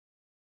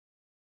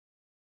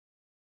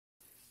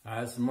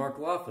Hi, this is Mark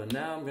Laughlin.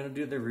 Now I'm going to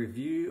do the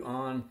review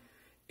on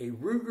a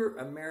Ruger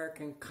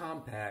American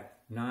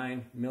Compact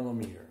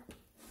 9mm.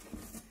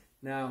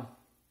 Now,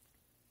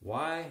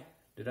 why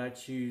did I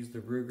choose the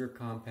Ruger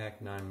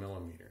Compact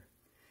 9mm?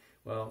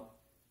 Well,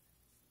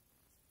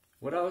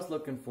 what I was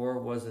looking for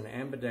was an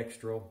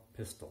ambidextral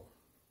pistol.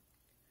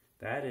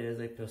 That is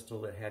a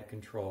pistol that had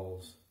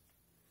controls,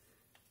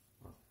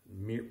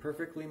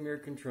 perfectly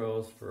mirrored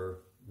controls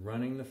for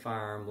running the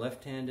firearm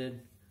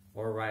left-handed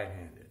or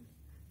right-handed.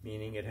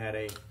 Meaning it had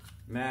a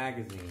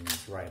magazine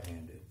that's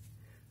right-handed,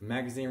 a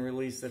magazine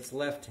release that's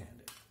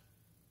left-handed,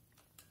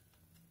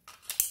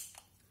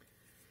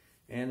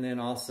 and then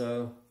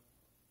also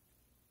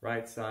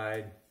right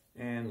side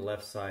and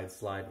left side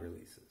slide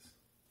releases.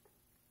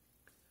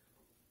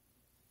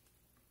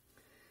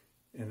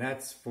 And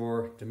that's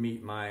to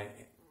meet my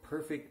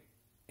perfect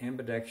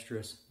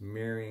ambidextrous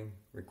mirroring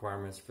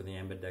requirements for the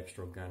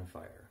Ambidextral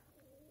Gunfighter.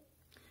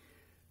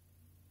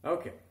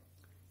 Okay.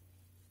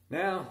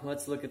 Now,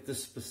 let's look at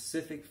this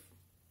specific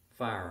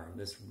firearm,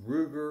 this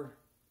Ruger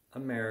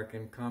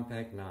American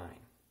Compact 9.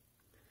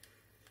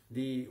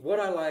 What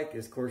I like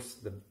is, of course,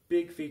 the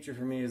big feature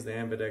for me is the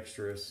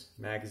ambidextrous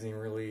magazine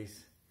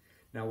release.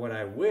 Now, what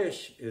I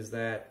wish is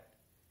that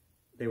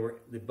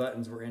the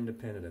buttons were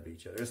independent of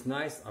each other. It's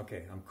nice,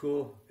 okay, I'm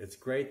cool. It's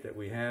great that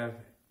we have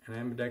an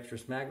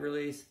ambidextrous mag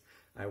release.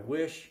 I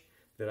wish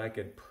that I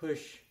could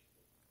push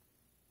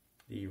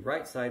the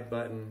right side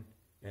button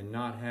and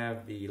not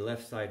have the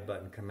left side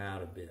button come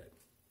out a bit.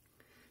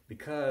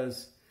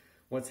 Because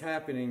what's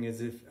happening is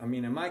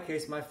in my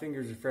case, my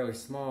fingers are fairly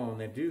small and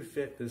they do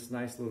fit this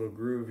nice little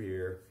groove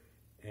here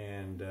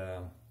and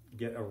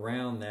get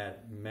around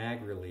that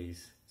mag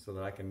release so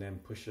that I can then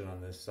push it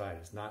on this side.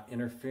 It's not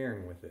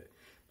interfering with it.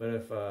 But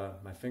if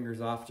my finger's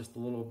off just a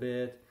little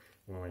bit,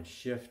 when I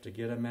shift to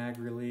get a mag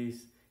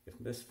release, if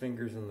this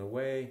finger's in the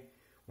way,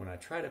 when I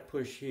try to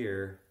push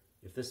here,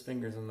 if this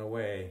finger's in the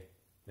way,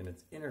 then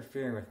it's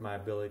interfering with my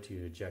ability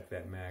to eject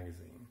that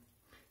magazine.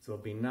 So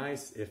it'd be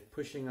nice if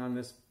pushing on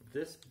this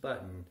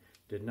button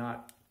did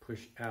not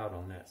push out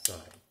on that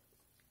side.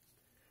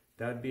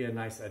 That would be a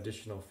nice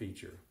additional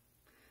feature.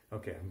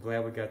 Okay, I'm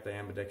glad we got the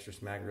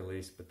ambidextrous mag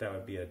release, but that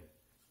would be a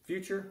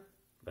future.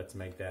 Let's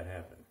make that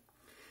happen.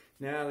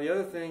 Now the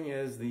other thing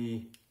is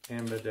the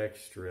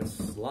ambidextrous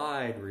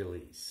slide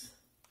release.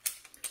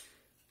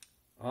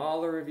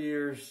 All the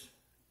reviewers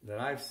that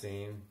I've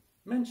seen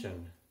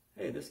mentioned,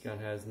 hey, this gun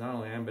has not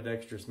only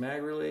ambidextrous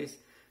mag release,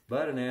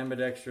 but an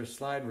ambidextrous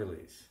slide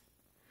release.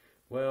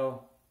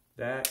 Well,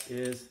 that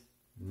is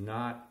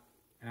not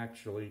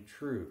actually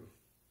true.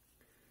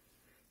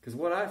 Because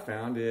what I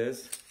found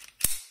is,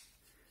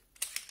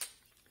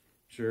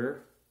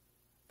 sure,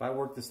 if I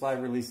work the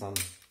slide release on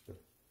the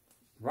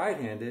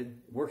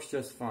right-handed, it works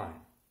just fine.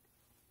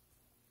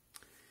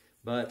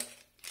 But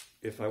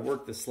if I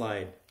work the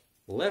slide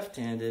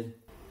left-handed,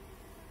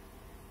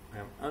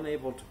 I'm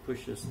unable to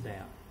push this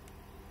down.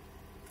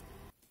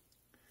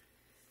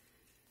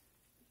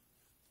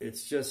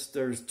 It's just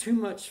there's too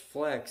much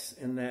flex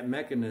in that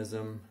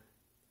mechanism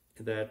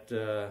that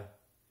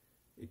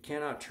it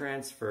cannot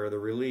transfer the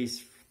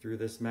release through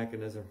this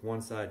mechanism from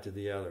one side to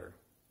the other.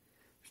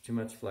 There's too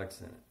much flex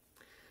in it.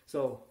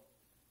 So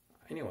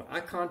anyway,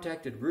 I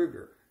contacted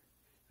Ruger.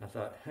 I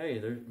thought,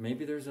 hey,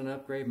 maybe there's an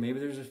upgrade, maybe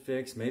there's a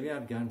fix, maybe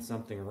I've done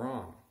something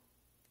wrong.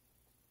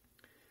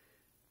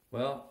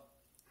 Well,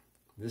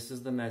 this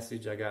is the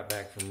message I got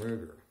back from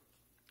Ruger.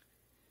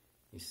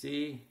 You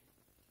see,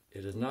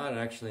 it is not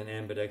actually an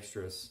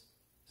ambidextrous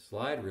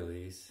slide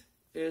release,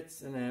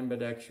 it's an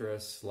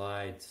ambidextrous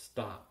slide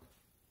stop.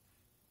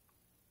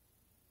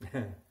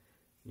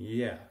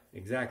 Yeah,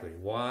 exactly.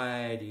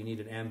 Why do you need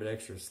an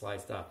ambidextrous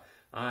slide stop?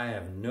 I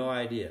have no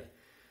idea,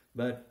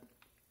 but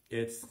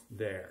it's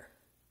there.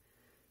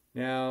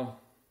 Now,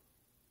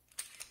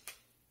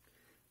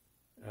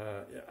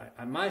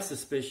 my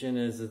suspicion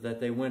is that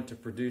they went to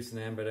produce an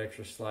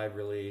ambidextrous slide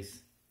release,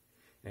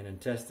 and in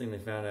testing they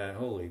found out,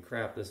 holy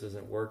crap, this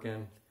isn't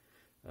working.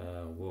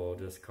 We'll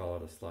just call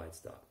it a slide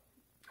stop.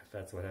 If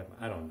that's what happened,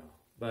 I don't know.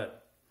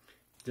 But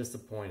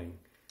disappointing.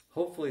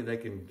 Hopefully they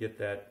can get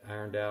that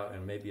ironed out,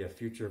 and maybe a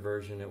future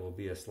version it will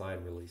be a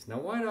slide release. Now,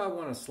 why do I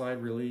want a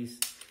slide release?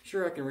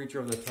 Sure, I can reach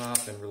over the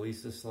top and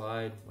release the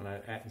slide. When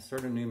I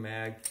insert a new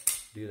mag,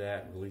 do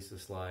that, release the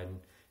slide,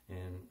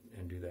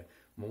 and do that.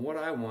 Well, what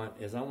I want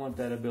is I want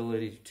that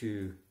ability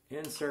to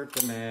insert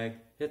the mag,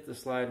 hit the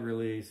slide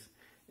release,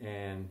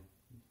 and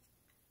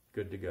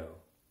good to go.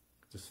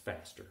 Just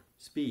faster.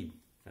 Speed.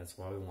 That's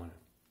why we want it.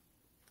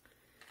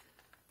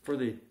 For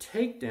the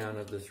takedown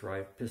of this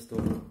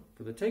pistol,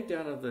 for the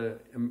takedown of the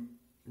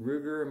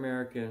Ruger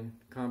American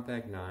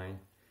Compact 9,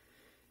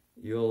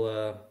 you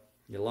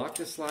lock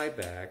the slide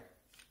back,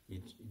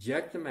 you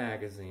eject the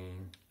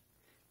magazine,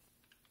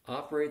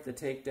 operate the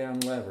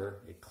takedown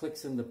lever, it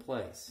clicks into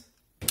place.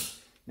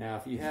 Now,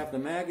 if you have the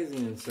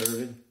magazine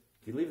inserted,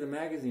 if you leave the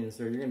magazine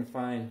inserted, you're going to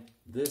find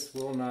this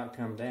will not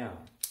come down.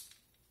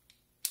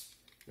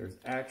 There's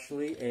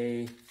actually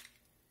a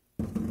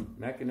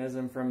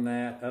mechanism from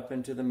that up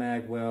into the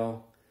mag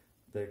well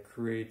that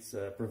creates,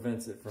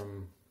 prevents it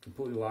from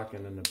completely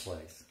locking into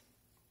place.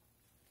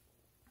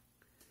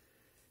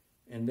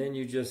 And then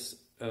you just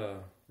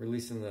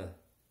releasing the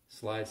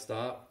slide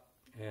stop,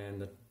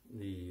 and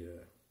the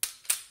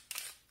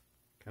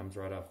comes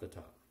right off the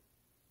top.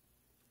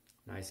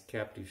 Nice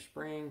captive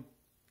spring.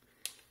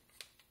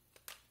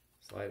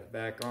 Slide it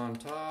back on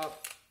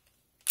top,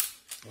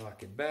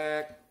 lock it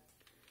back,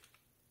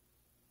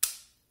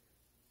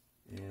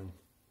 and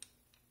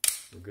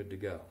we're good to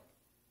go.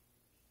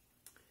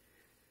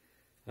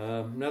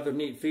 Another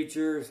neat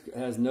feature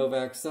has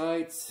Novak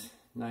sights.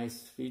 Nice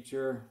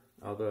feature,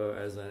 although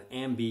as an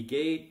ambi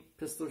gate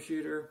pistol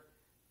shooter,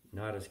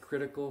 not as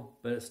critical,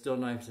 but it's still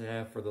nice to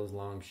have for those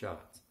long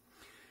shots.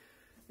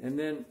 And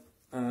then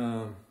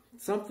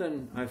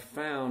something I've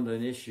found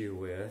an issue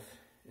with,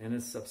 and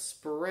it's a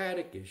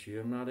sporadic issue,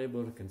 I'm not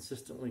able to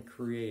consistently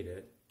create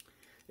it,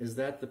 is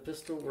that the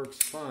pistol works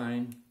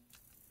fine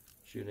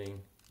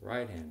shooting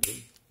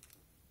right-handed,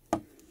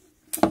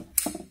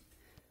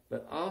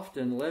 but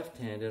often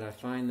left-handed I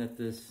find that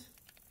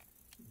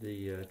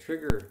the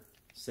trigger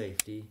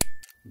safety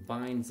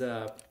binds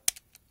up,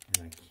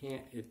 and I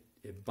can't,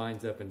 it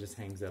binds up and just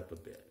hangs up a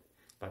bit.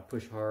 If I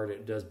push hard,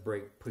 it does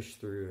push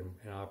through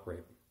and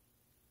operate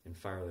and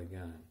fire the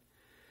gun.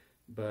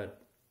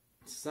 But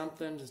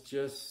something's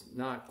just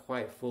not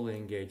quite fully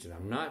engaged.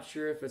 I'm not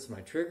sure if it's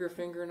my trigger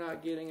finger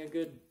not getting a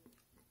good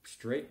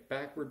straight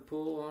backward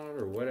pull on it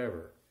or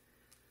whatever.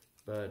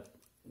 But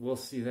we'll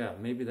see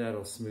that. Maybe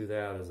that'll smooth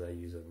out as I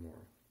use it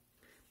more.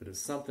 But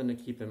it's something to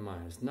keep in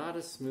mind. It's not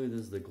as smooth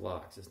as the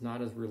Glocks. It's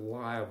not as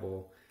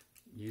reliable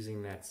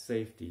using that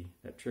safety,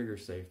 that trigger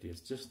safety.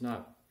 It's just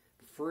not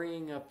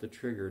freeing up the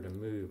trigger to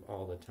move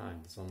all the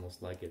time. It's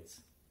almost like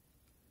it's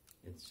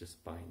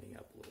just binding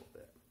up a little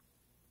bit.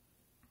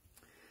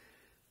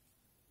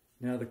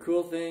 Now the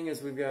cool thing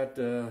is we've got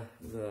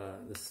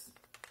this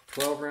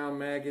 12-round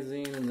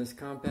magazine in this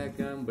compact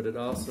gun, but it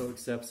also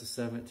accepts a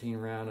 17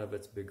 round of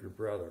its bigger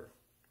brother.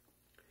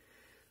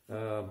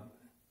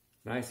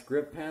 Nice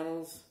grip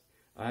panels.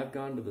 I've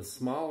gone to the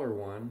smaller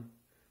one,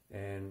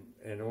 and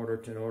in order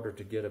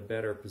to get a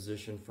better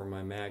position for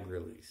my mag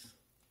release.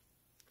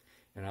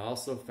 And I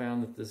also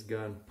found that this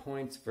gun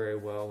points very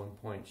well when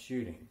point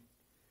shooting.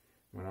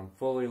 When I'm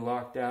fully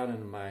locked out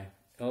and my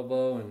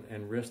elbow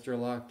and wrist are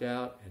locked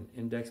out and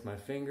index my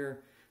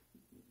finger,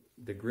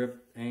 the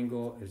grip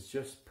angle is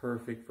just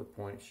perfect for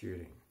point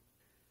shooting.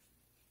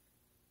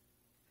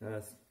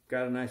 It's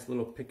got a nice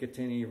little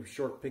Picatinny,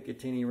 short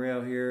Picatinny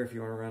rail here if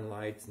you want to run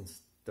lights and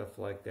stuff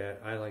like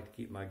that. I like to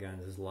keep my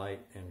guns as light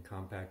and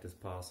compact as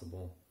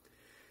possible.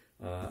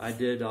 I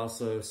did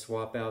also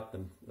swap out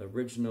the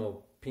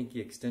original pinky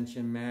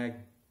extension mag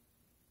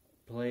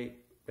plate,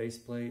 base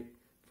plate,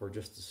 for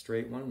just a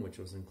straight one, which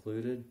was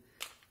included,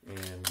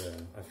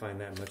 and I find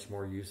that much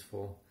more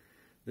useful.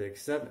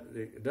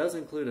 It does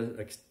include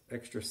an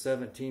extra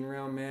 17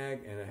 round mag,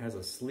 and it has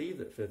a sleeve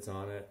that fits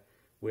on it,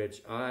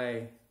 which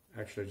I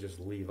actually just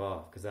leave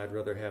off because I'd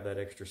rather have that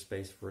extra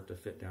space for it to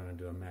fit down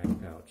into a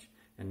mag pouch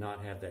and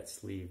not have that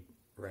sleeve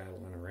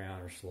rattling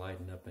around or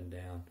sliding up and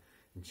down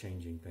and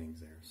changing things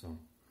there. So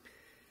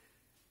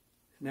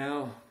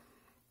now,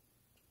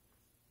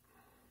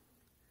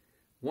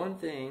 one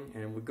thing,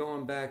 and we're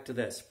going back to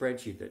that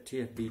spreadsheet that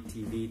TFB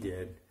TV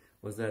did,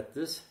 was that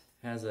this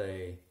has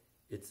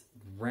its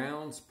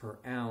rounds per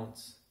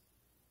ounce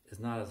is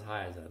not as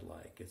high as I'd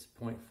like. It's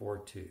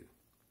 0.42.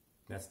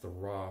 That's the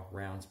raw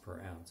rounds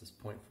per ounce. It's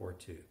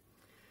 0.42.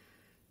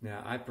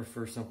 Now, I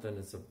prefer something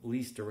that's at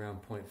least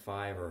around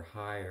 0.5 or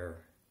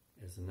higher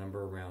as the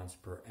number of rounds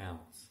per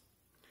ounce.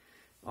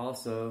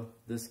 Also,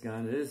 this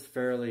gun is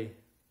fairly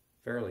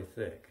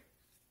thick.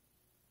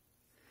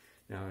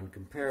 Now, in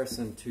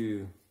comparison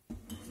to,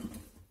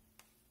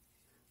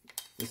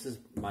 this is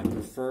my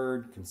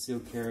preferred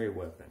concealed carry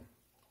weapon,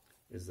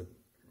 is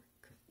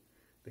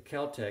the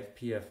Kel-Tec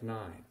PF9.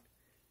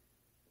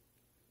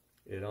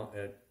 It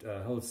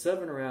holds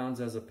 7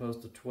 rounds as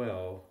opposed to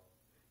 12,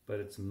 but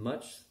it's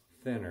much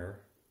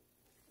thinner.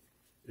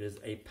 It is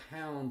a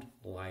pound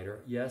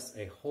lighter, yes,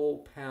 a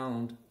whole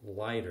pound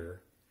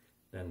lighter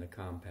than the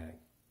compact,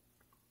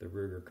 the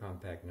Ruger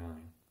Compact 9.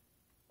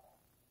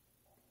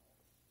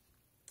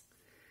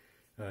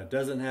 It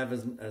doesn't have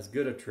as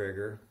good a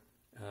trigger.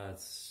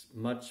 It's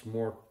much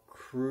more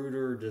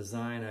cruder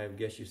design, I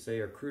guess you say,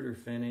 or cruder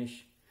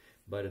finish,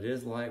 but it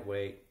is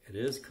lightweight, it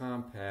is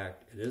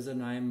compact, it is a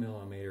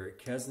 9mm,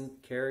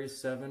 it carries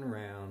 7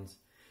 rounds,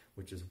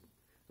 which is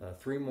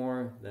 3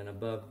 more than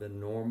above the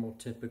normal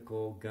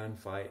typical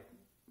gunfight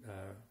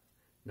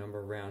number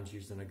of rounds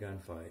used in a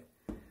gunfight.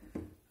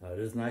 It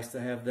is nice to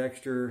have the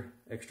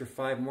extra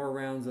 5 more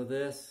rounds of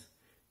this,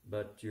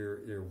 but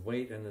your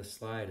weight in the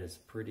slide is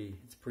pretty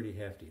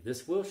hefty.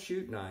 This will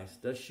shoot nice,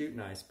 does shoot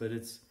nice, but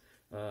it's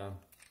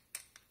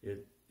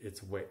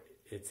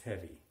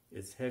heavy.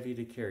 It's heavy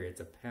to carry.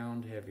 It's a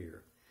pound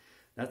heavier.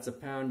 That's a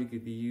pound you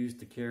could be used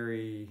to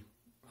carry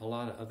a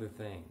lot of other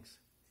things.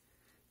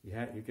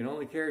 You can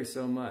only carry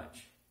so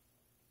much.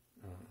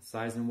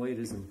 Size and weight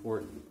is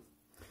important.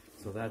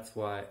 So that's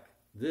why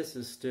this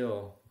is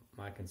still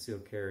my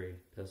concealed carry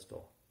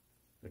pistol,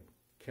 the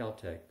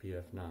Kel-Tec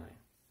PF9.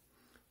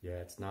 Yeah,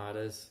 it's not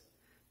as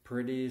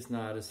pretty, it's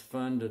not as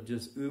fun to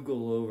just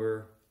oogle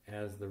over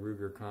as the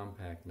Ruger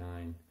Compact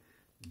 9,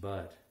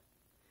 but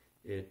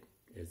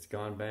it's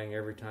gone bang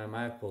every time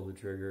I pull the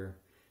trigger,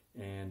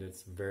 and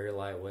it's very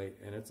lightweight,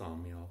 and it's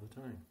on me all the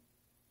time.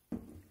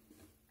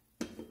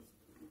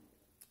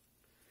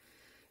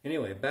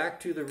 Anyway, back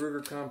to the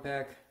Ruger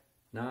Compact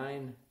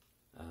 9.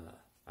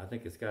 I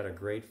think it's got a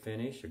great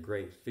finish, a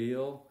great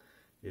feel.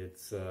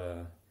 It's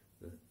a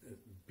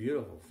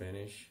beautiful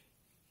finish.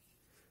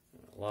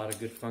 A lot of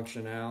good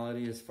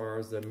functionality as far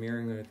as the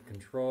mirroring of the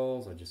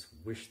controls. I just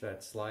wish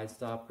that slide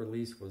stop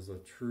release was a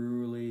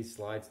truly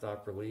slide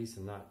stop release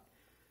and not,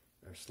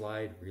 or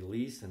slide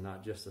release and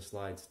not just a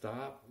slide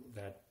stop.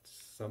 That's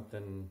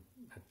something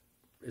that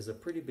is a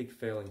pretty big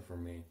failing for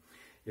me.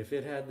 If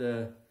it had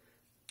the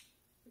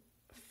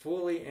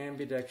fully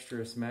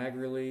ambidextrous mag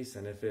release,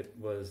 and if it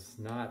was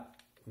not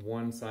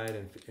one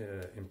side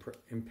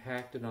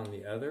impacted on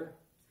the other,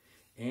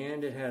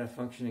 and it had a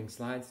functioning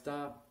slide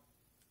stop,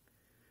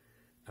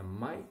 I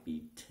might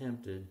be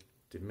tempted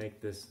to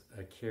make this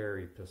a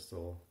carry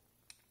pistol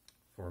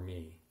for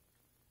me.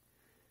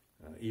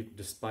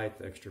 Despite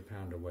the extra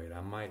pound of weight,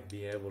 I might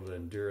be able to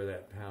endure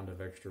that pound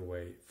of extra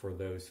weight for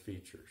those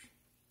features.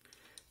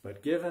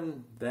 But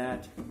given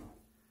that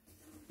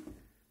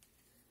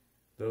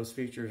those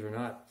features are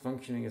not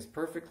functioning as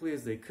perfectly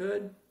as they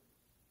could,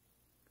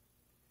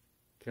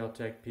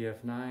 Kel-Tec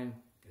PF9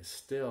 is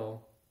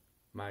still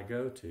my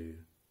go-to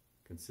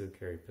concealed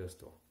carry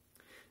pistol.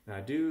 Now,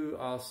 I do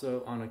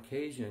also on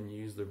occasion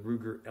use the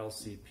Ruger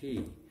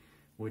LCP,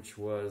 which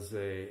was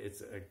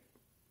it's a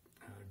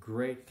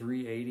great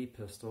 380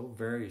 pistol,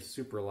 very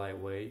super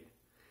lightweight,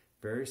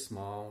 very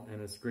small,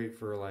 and it's great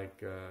for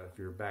like if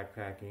you're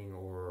backpacking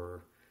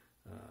or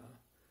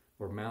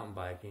mountain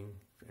biking.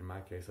 In my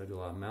case, I do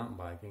a lot of mountain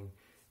biking,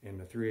 and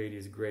the 380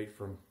 is great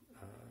for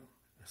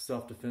a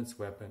self-defense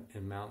weapon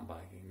in mountain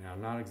biking. Now,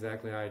 not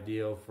exactly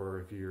ideal for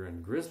if you're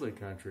in grizzly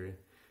country.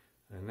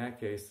 In that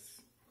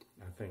case,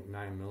 I think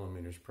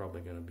 9mm is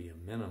probably going to be a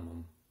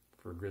minimum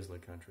for grizzly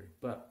country,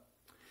 but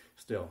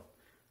still,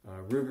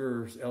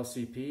 Ruger's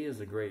LCP is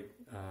a great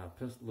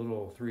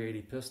little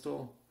 380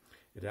 pistol.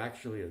 It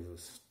actually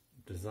is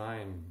a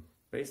design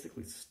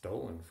basically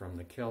stolen from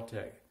the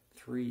Kel-Tec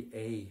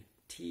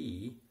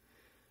 3AT,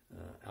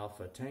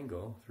 Alpha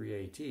Tango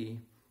 3AT,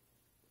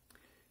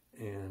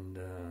 and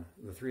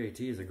the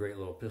 3AT is a great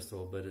little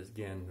pistol, but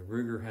again, the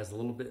Ruger has a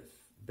little bit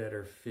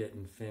better fit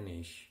and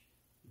finish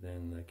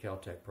than the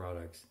Kel-Tec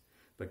products.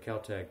 But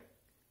Kel-Tec,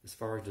 as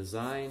far as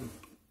design,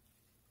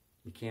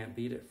 you can't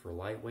beat it for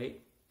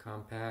lightweight,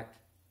 compact,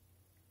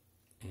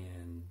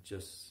 and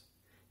just,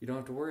 you don't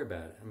have to worry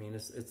about it. I mean,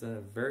 it's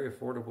a very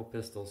affordable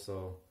pistol,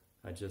 so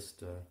I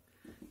just,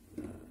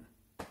 you know,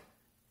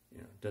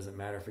 it doesn't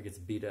matter if it gets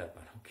beat up,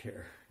 I don't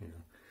care, you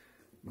know.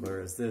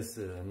 Whereas this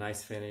is a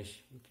nice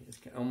finish, it's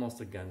almost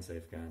a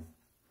gun-safe gun.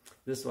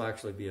 This will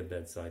actually be a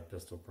bedside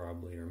pistol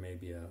probably, or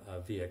maybe a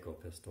vehicle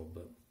pistol,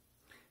 but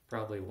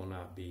probably will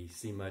not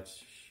see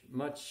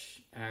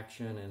much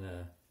action in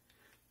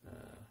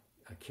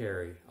a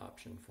carry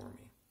option for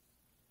me.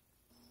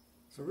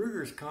 So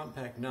Ruger's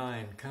Compact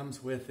 9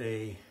 comes with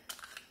a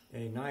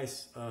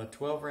nice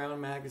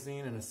 12-round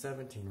magazine and a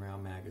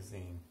 17-round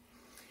magazine.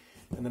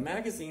 And the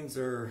magazines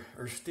are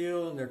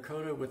steel, and they're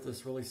coated with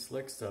this really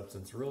slick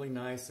substance, really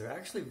nice. They're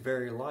actually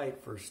very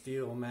light for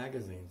steel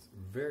magazines.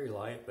 Very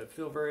light, but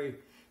feel very,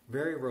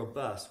 very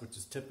robust, which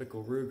is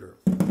typical Ruger.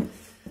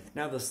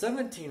 Now the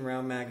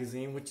 17-round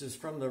magazine, which is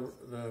from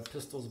the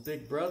pistol's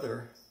big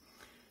brother,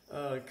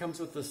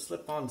 comes with a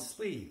slip-on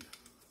sleeve.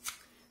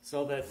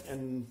 So that,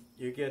 and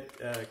you get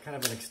kind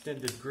of an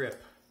extended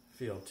grip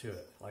feel to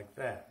it, like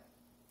that.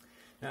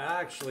 Now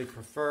I actually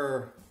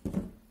prefer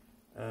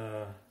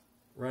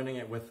running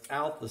it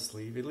without the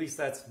sleeve. At least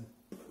that's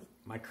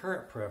my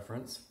current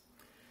preference.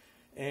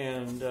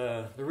 And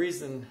the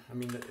reason, I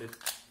mean, it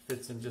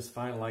fits in just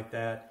fine like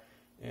that.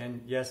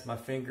 And yes, my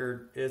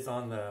finger is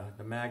on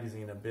the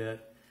magazine a bit,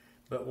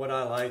 but what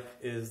I like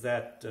is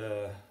that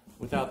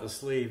without the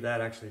sleeve, that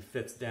actually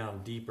fits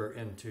down deeper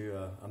into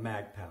a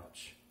mag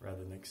pouch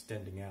rather than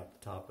extending out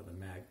the top of the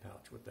mag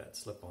pouch with that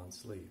slip-on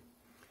sleeve.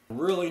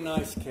 Really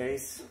nice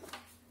case,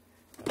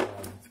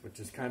 which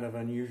is kind of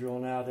unusual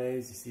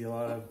nowadays. You see a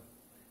lot of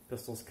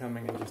pistols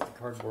coming in just a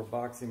cardboard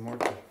box anymore.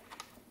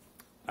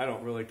 I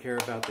don't really care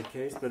about the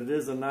case, but it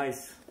is a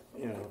nice,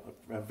 you know,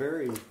 a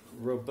very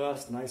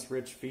robust, nice,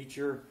 rich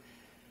feature.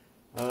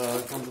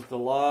 It comes with the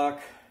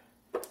lock.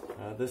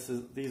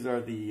 These are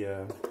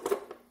the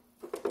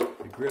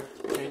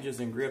grip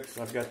changes and grips.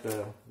 I've got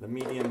the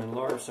medium and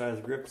large size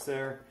grips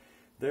there.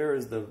 There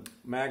is the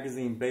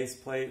magazine base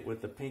plate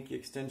with the pinky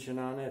extension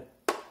on it.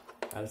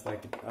 I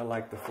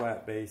like the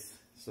flat base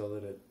so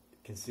that it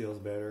conceals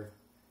better.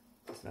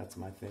 That's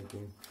my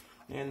thinking.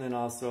 And then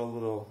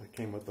also it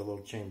came with a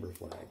little chamber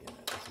flag in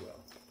it as well.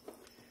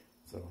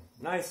 So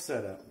nice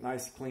setup,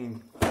 nice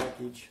clean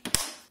package.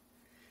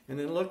 And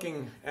then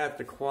looking at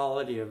the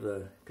quality of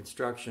the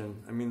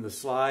construction, I mean the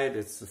slide,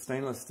 it's a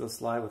stainless steel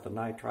slide with a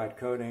nitride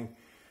coating.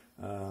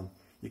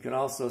 You can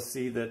also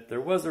see that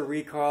there was a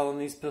recall on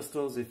these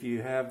pistols. If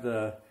you have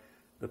the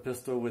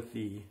pistol with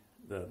the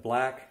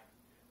black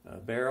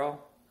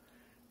barrel,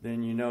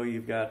 then you know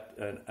you've got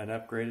an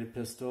upgraded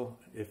pistol.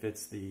 If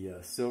it's the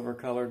silver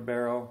colored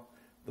barrel,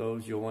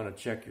 those you'll want to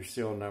check your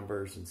serial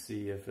numbers and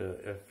see if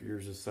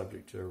yours is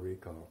subject to a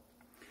recall.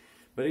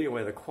 But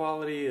anyway, the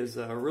quality is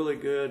really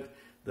good.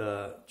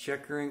 The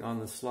checkering on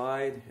the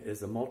slide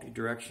is a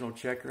multi-directional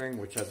checkering,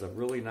 which has a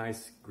really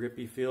nice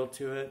grippy feel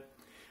to it.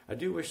 I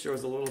do wish there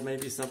was a little,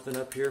 maybe something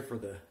up here for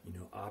the, you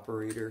know,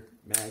 operator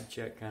mag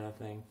check kind of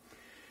thing.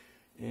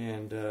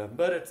 And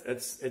but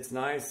it's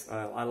nice.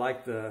 I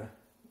like the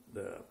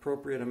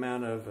appropriate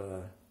amount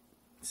of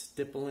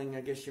stippling,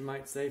 I guess you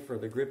might say, for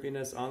the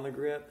grippiness on the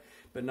grip,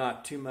 but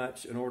not too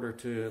much in order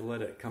to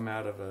let it come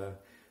out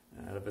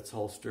of its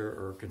holster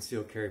or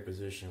concealed carry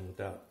position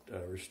without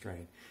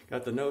restraint.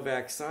 Got the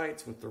Novak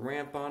sights with the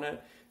ramp on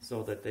it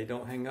so that they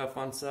don't hang up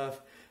on stuff.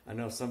 I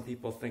know some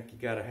people think you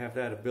got to have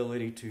that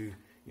ability to,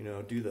 you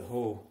know, do the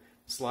whole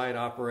slide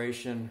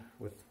operation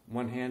with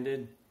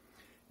one-handed,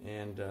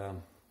 and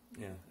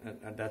yeah,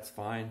 that's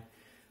fine.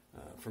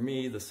 For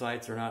me, the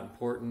sights are not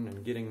important,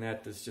 and getting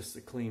that is just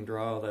a clean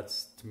draw.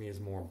 That's, to me, is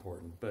more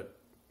important. But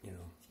you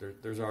know,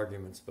 there's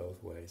arguments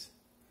both ways.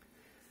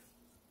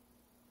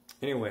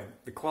 Anyway,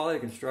 the quality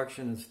of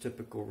construction is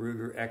typical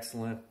Ruger.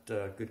 Excellent,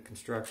 good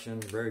construction,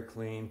 very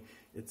clean.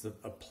 It's a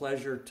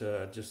pleasure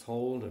to just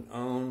hold and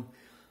own.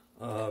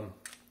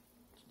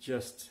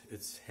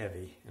 It's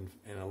heavy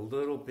and a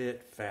little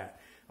bit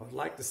fat. I would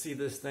like to see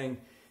this thing,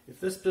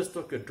 if this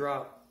pistol could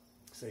drop,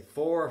 say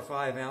 4 or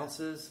 5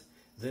 ounces,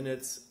 then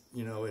it's,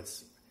 you know,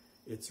 its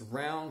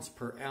rounds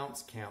per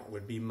ounce count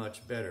would be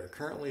much better.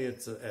 Currently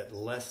it's at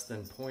less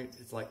than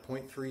it's like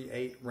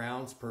 0.38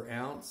 rounds per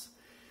ounce.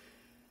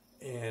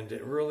 And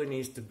it really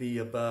needs to be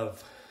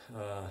above,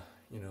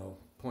 you know,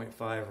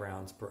 0.5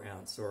 rounds per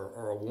ounce,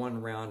 or a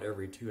 1 round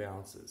every 2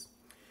 ounces.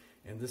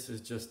 And this is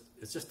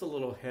it's just a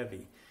little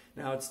heavy.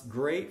 Now it's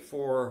great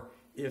for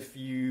if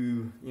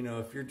you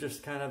know, if you're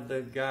just kind of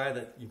the guy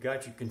that you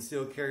got your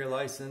concealed carry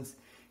license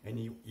and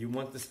you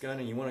want this gun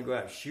and you want to go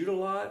out and shoot a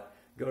lot,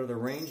 go to the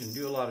range and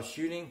do a lot of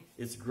shooting.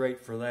 It's great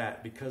for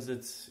that because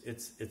it's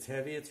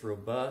heavy, it's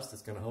robust,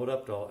 it's going to hold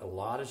up to a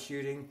lot of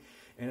shooting.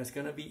 And it's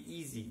going to be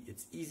easy.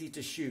 It's easy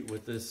to shoot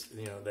with this,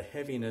 you know, the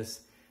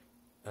heaviness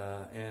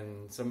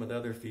and some of the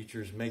other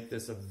features make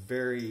this a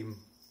very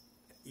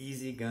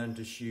easy gun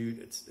to shoot.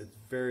 It's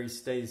very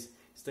stays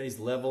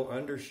level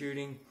under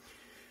shooting.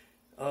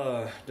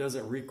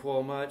 Doesn't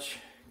recoil much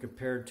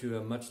compared to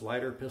a much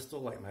lighter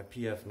pistol like my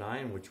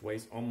PF9, which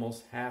weighs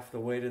almost half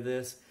the weight of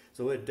this.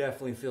 So it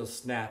definitely feels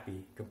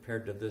snappy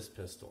compared to this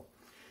pistol.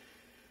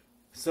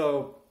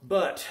 So,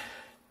 but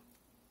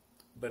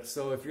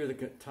so if you're the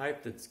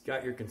type that's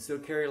got your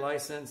concealed carry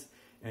license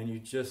and you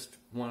just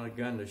want a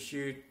gun to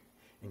shoot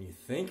and you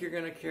think you're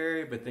going to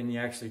carry, but then you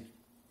actually,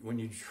 when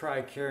you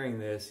try carrying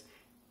this,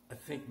 I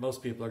think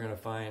most people are going to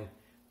find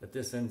that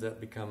this ends up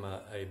become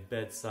a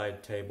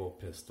bedside table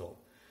pistol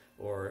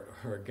or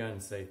a gun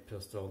safe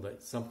pistol.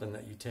 That's something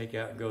that you take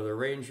out and go to the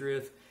range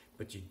with,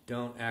 but you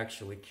don't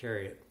actually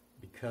carry it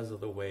because of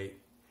the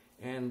weight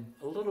and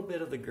a little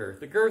bit of the girth.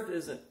 The girth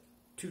isn't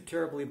too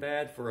terribly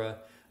bad for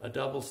a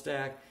double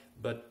stack,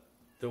 but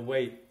the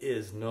weight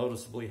is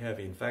noticeably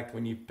heavy. In fact,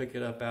 when you pick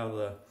it up out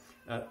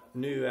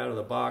of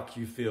the box,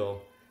 you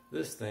feel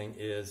this thing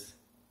is,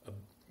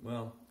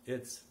 well,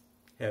 it's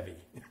heavy.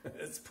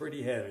 It's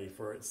pretty heavy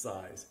for its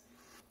size.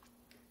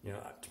 You know,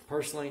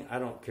 personally, I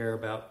don't care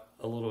about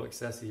a little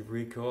excessive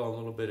recoil, a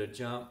little bit of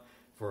jump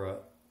for a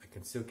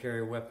concealed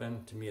carry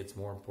weapon. To me, it's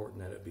more important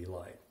that it be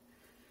light.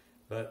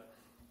 But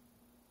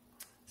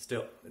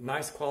still,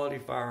 nice quality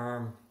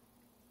firearm.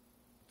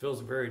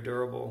 Feels very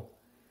durable.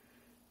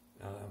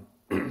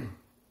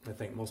 I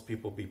think most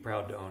people will be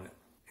proud to own it.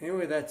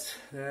 Anyway, that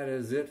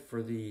is it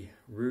for the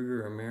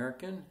Ruger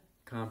American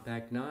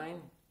Compact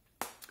 9.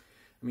 I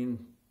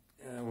mean,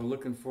 we're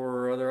looking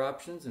for other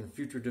options and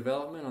future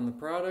development on the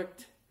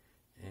product,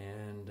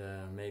 and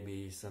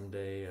maybe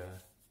someday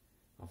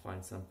I'll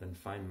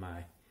find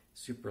my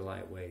super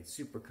lightweight,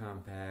 super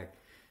compact,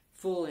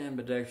 full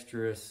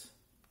ambidextrous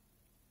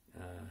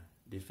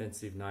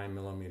defensive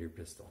 9mm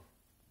pistol.